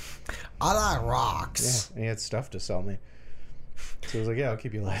 I like rocks. Yeah, and he had stuff to sell me. So he was like, yeah, I'll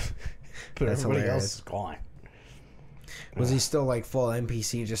keep you alive. But that's everybody else is gone. Was he still like full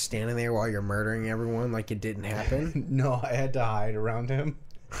NPC just standing there while you're murdering everyone like it didn't happen? No, I had to hide around him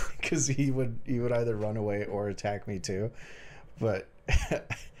because he would either run away or attack me too. But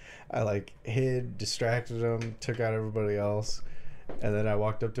I like hid, distracted him, took out everybody else, and then I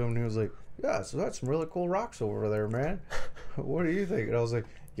walked up to him and he was like, yeah, so that's some really cool rocks over there, man. What do you think? And I was like,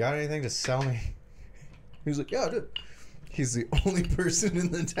 got anything to sell me? He was like, yeah, I did. He's the only person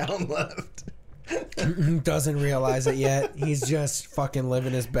in the town left. Doesn't realize it yet. He's just fucking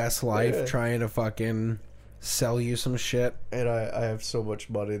living his best life, trying to fucking sell you some shit. And I have so much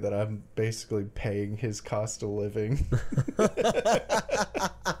money that I'm basically paying his cost of living.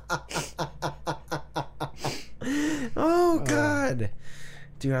 Oh, God.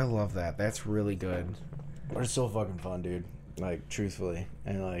 Dude, I love that. That's really good. But it's so fucking fun, dude. Like, truthfully.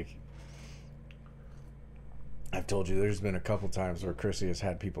 And, like, I've told you there's been a couple times where Chrissy has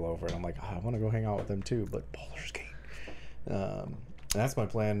had people over and I'm like, I want to go hang out with them too, but Baldur's Gate. That's my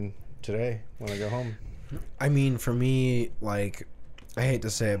plan today when I go home. I mean, for me, like, I hate to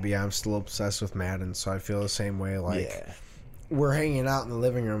say it, but yeah, I'm still obsessed with Madden, so I feel the same way. Like, we're hanging out in the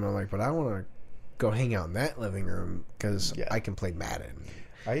living room. I'm like, but I want to go hang out in that living room because I can play Madden.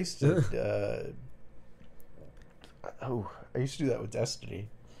 I used to, I used to do that with Destiny.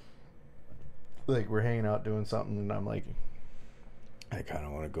 Like, we're hanging out doing something, and I'm like, I kind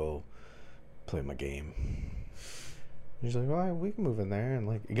of want to go play my game. He's like, well, we can move in there. And,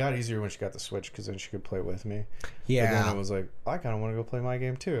 like, it got easier when she got the Switch because then she could play with me. Yeah. But then it was like, I kind of want to go play my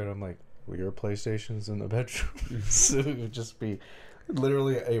game, too. And I'm like, well, your PlayStation's in the bedroom. So it would just be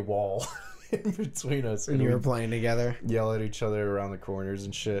literally a wall in between us. And you were playing together? Yell at each other around the corners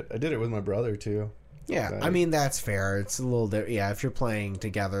and shit. I did it with my brother, too. Yeah, I mean, that's fair. It's a little different. Yeah, if you're playing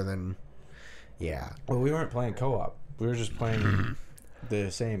together, then... Yeah. Well, we weren't playing co-op. We were just playing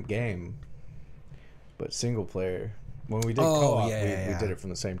the same game, but single player. When we did co-op, we did it from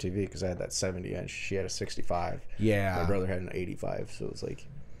the same TV because I had that 70-inch. She had a 65. Yeah. My brother had an 85, so it was like...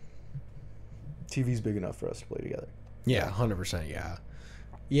 TV's big enough for us to play together. Yeah, 100%, yeah.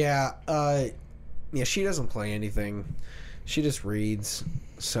 Yeah, yeah, she doesn't play anything. She just reads,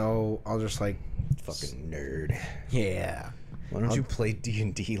 so I'll just, like... Fucking nerd. Yeah. Why don't you play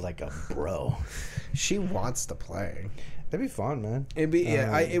D&D like a bro? She wants to play. That'd be fun, man. It'd be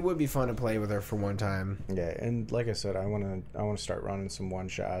it would be fun to play with her for one time. Yeah, and like I said, I wanna start running some one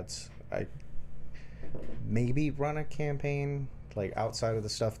shots. I maybe run a campaign like outside of the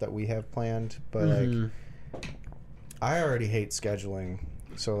stuff that we have planned, but like I already hate scheduling,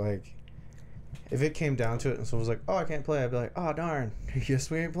 so like if it came down to it and someone was like, "Oh, I can't play," I'd be like, "Oh, darn, guess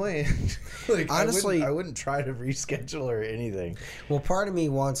we ain't playing." Like, honestly, I wouldn't try to reschedule or anything. Well, part of me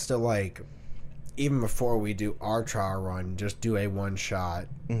wants to, like, even before we do our trial run, just do a one shot.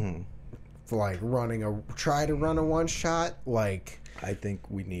 For like try to run a one shot. Like, I think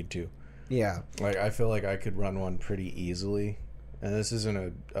we need to. Yeah. Like, I feel like I could run one pretty easily. And this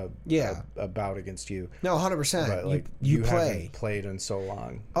isn't a bout against you. No, 100%. But like you haven't played in so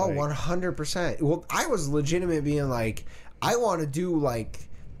long. Oh, like, 100%. Well, I was legitimate being like, I want to do like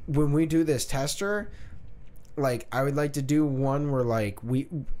when we do this tester, like I would like to do one where like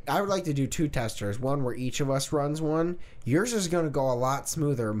I would like to do two testers. One where each of us runs one. Yours is going to go a lot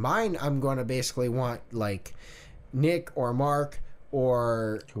smoother. Mine, I'm going to basically want like Nick or Mark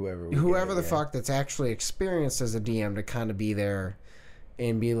or whoever the fuck that's actually experienced as a DM to kind of be there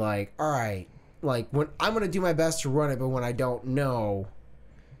and be like, all right, like when I'm going to do my best to run it, but when I don't know,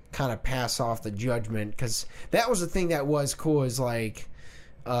 kind of pass off the judgment. Because that was the thing that was cool is like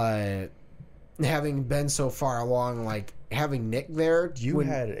having been so far along, like having Nick there. You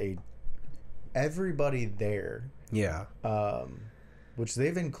had everybody there. Yeah. Which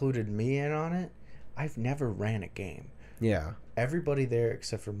they've included me in on it. I've never ran a game. Yeah. Everybody there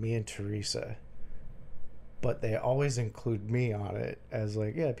except for me and Teresa. But they always include me on it as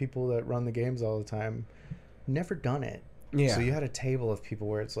like, yeah, people that run the games all the time. Never done it. Yeah. So you had a table of people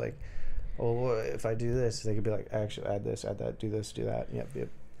where it's like, well, if I do this, they could be like, actually, add this, add that, do this, do that. Yep.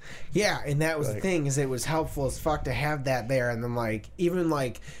 Yeah, and that was like, the thing, is it was helpful as fuck to have that there. And then, like, even,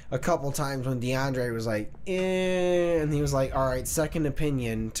 like, a couple times when DeAndre was like, and he was like, all right, second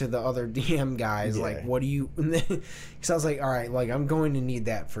opinion to the other DM guys. Yeah. Like, what do you... Because I was like, all right, like, I'm going to need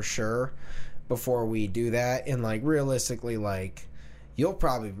that for sure before we do that. And, like, realistically, like, you'll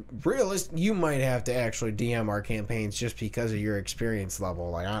probably... you might have to actually DM our campaigns just because of your experience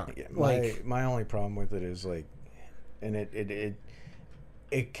level. Like, my only problem with it is, like... And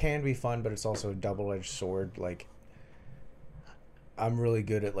it can be fun, but it's also a double-edged sword. Like, I'm really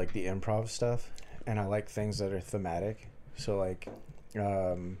good at, like, the improv stuff, and I like things that are thematic. So, like,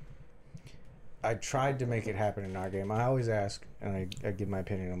 I tried to make it happen in our game. I always ask, and I give my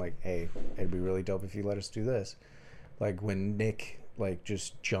opinion. I'm like, hey, it'd be really dope if you let us do this. Like, when Nick, like,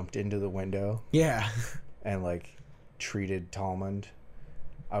 just jumped into the window. Yeah. And, like, treated Talmud,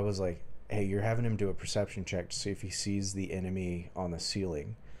 I was like, hey, you're having him do a perception check to see if he sees the enemy on the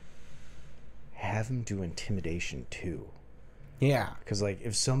ceiling. Have him do intimidation too. Yeah. Because, like,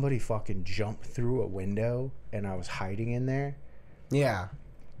 if somebody fucking jumped through a window and I was hiding in there, yeah,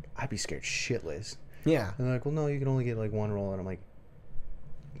 I'd be scared shitless. Yeah. And they're like, well, no, you can only get, like, one roll. And I'm like,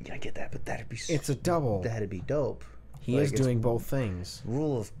 yeah, I get that, but that'd be... It's a double. That'd be dope. He is doing both things.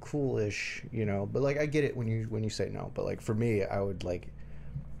 Rule of cool-ish, you know. But, like, I get it when you say no. But, like, for me, I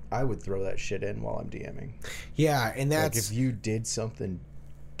would throw that shit in while I'm DMing. Yeah, and that's... Like, if you did something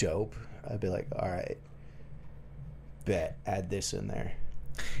dope, I'd be like, all right, bet, add this in there.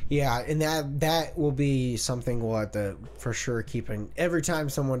 Yeah, and that will be something we'll have to, for sure, every time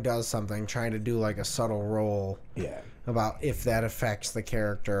someone does something, trying to do, like, a subtle roll. Yeah. About if that affects the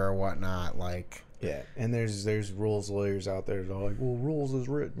character or whatnot, like... Yeah, and there's rules lawyers out there that are like, well, rules is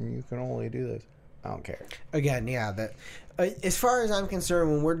written, you can only do this. I don't care. Again, yeah, that as far as I'm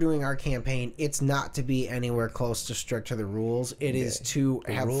concerned, when we're doing our campaign, it's not to be anywhere close to strict to the rules. It is to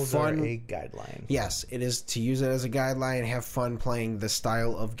have rules fun. Are a guideline. Yes, it is to use it as a guideline and have fun playing the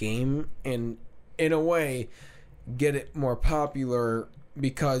style of game, and in a way, get it more popular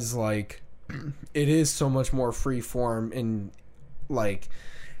because, like, it is so much more free form and, like,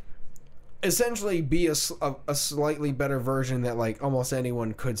 essentially be a slightly better version that, like, almost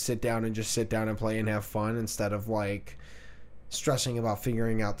anyone could sit down and play and have fun instead of, like, stressing about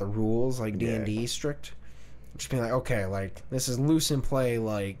figuring out the rules, like D&D strict. Just being like, okay, like, this is loose in play,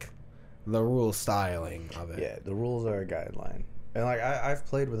 like, the rule styling of it. Yeah, the rules are a guideline. And, like, I've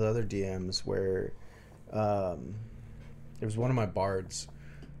played with other DMs where it was one of my bards.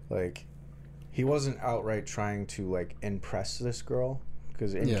 Like, he wasn't outright trying to, like, impress this girl.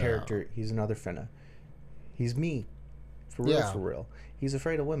 Because in character, he's another finna. He's me. For real, for real. He's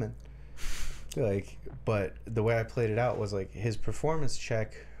afraid of women. Like, but the way I played it out was, like, his performance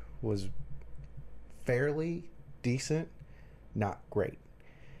check was fairly decent, not great.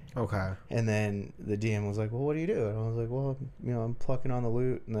 Okay. And then the DM was like, well, what do you do? And I was like, well, you know, I'm plucking on the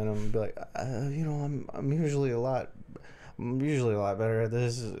loot. And then I'm gonna be like, you know, I'm usually a lot better at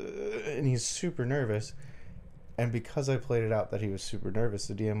this. And he's super nervous. And because I played it out that he was super nervous,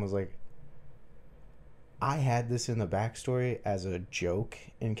 the DM was like, I had this in the backstory as a joke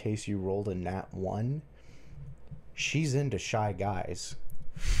in case you rolled a nat 1. She's into shy guys.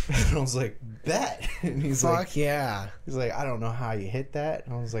 And I was like, bet. And he's Fuck like, yeah. He's like, I don't know how you hit that.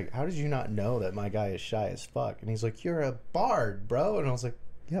 And I was like, how did you not know that my guy is shy as fuck? And he's like, you're a bard, bro. And I was like,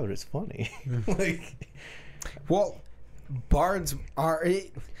 yeah, but it's funny. Like, well, bards are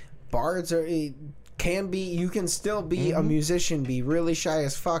can be, you can still be a musician, be really shy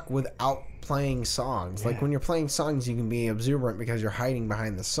as fuck without playing songs. Like, when you're playing songs, you can be exuberant because you're hiding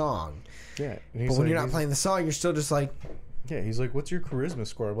behind the song. Yeah. But when you're not playing the song, you're still just like... Yeah, he's like, what's your charisma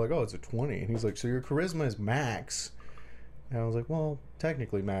score? I'm like, oh, it's a 20. And he's like, so your charisma is max. And I was like, well,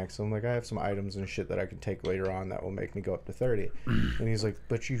 technically max. I'm like, I have some items and shit that I can take later on that will make me go up to 30. And he's like,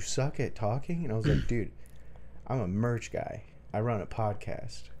 but you suck at talking? And I was like, dude, I'm a merch guy. I run a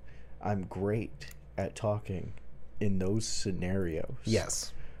podcast. I'm great at talking in those scenarios.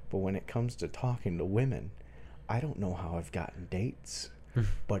 Yes. But when it comes to talking to women, I don't know how I've gotten dates,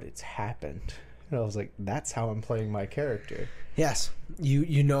 but it's happened. And I was like, that's how I'm playing my character. Yes.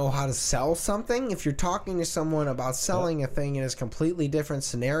 You know how to sell something. If you're talking to someone about selling a thing in a completely different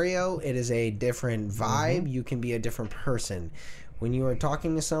scenario, it is a different vibe. You can be a different person. When you are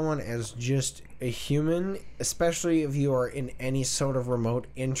talking to someone as just a human, especially if you are in any sort of remote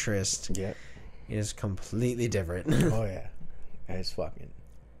interest, it is completely different. Oh, yeah. It's fucking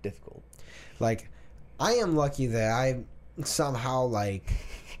difficult. Like, I am lucky that I somehow, like...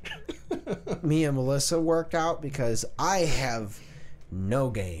 me and Melissa worked out because I have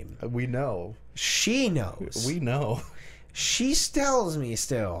no game. We know. She knows. We know. She tells me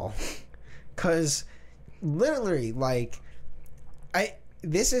still. Because literally, like,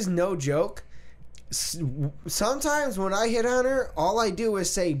 this is no joke. Sometimes when I hit on her, all I do is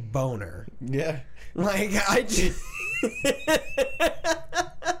say boner. Yeah. Like, I just...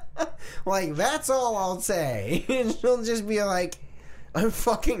 like, that's all I'll say. And she'll just be like... I'm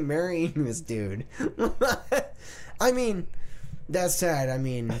fucking marrying this dude. I mean, that said, I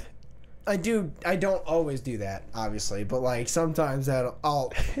mean, I don't always do that, obviously, but like sometimes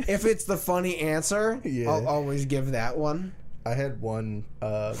I'll if it's the funny answer, I'll always give that one. I had one,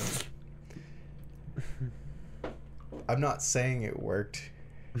 I'm not saying it worked,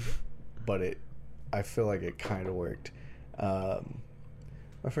 but I feel like it kind of worked.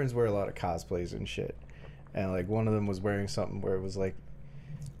 My friends wear a lot of cosplays and shit. And like one of them was wearing something where it was like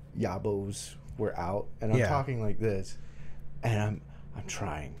yabos were out, and I'm talking like this, and I'm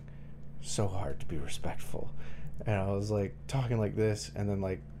trying so hard to be respectful, and I was like talking like this, and then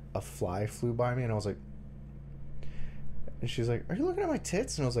like a fly flew by me, and I was like, and she's like, "Are you looking at my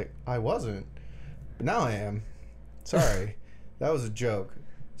tits?" And I was like, "I wasn't, but now I am. Sorry, that was a joke.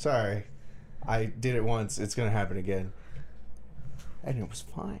 Sorry, I did it once. It's gonna happen again." And it was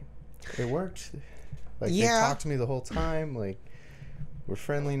fine. It worked. Like, they talked to me the whole time. Like, we're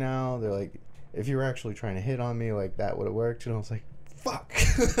friendly now. They're like, if you were actually trying to hit on me, like, that would have worked. And I was like, fuck.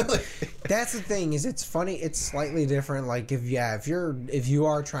 Like, that's the thing, is it's funny. It's slightly different. Like, if you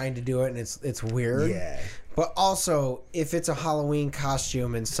are trying to do it and it's weird. Yeah. But also, if it's a Halloween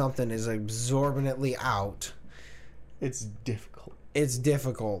costume and something is exorbitantly out, it's difficult. It's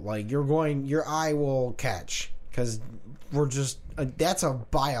difficult. Like, your eye will catch, because we're just that's a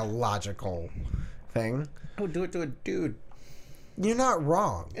biological thing. I would do it to a dude. You're not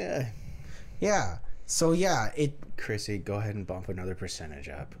wrong. Yeah. So Chrissy, go ahead and bump another percentage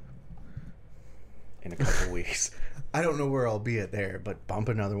up in a couple weeks. I don't know where I'll be at there, but bump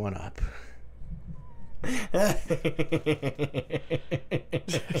another one up.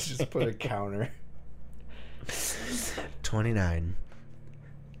 Just put a counter. 29.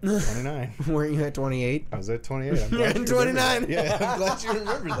 29. Weren't you at 28? I was at 28. You're at 29. Yeah, I'm glad you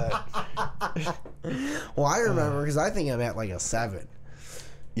remember that. Well, I remember because I think I'm at like a 7.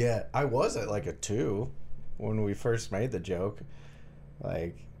 Yeah, I was at like a 2 when we first made the joke.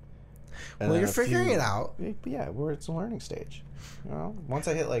 Like, well, you're figuring it out. Yeah, it's a learning stage. You know, once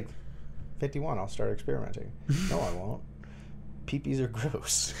I hit like 51, I'll start experimenting. No, I won't. Peepees are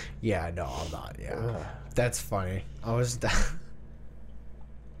gross. Yeah, no, I'm not. Yeah, Ugh. that's funny. I was,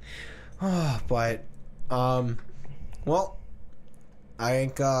 but, well, I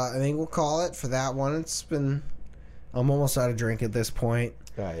think we'll call it for that one. It's been, I'm almost out of drink at this point.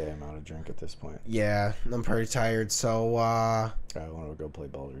 Oh, yeah, I'm out of drink at this point. Yeah, I'm pretty tired. So, I want to go play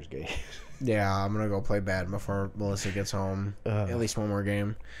Baldur's Gate. yeah, I'm gonna go play bad before Melissa gets home. At least one more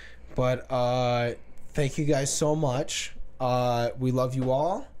game. But thank you guys so much. We love you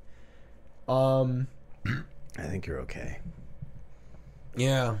all. I think you're okay.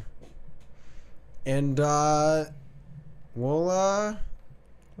 Yeah. And we'll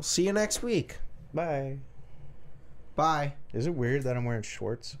see you next week. Bye. Bye. Is it weird that I'm wearing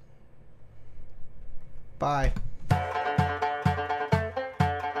shorts? Bye.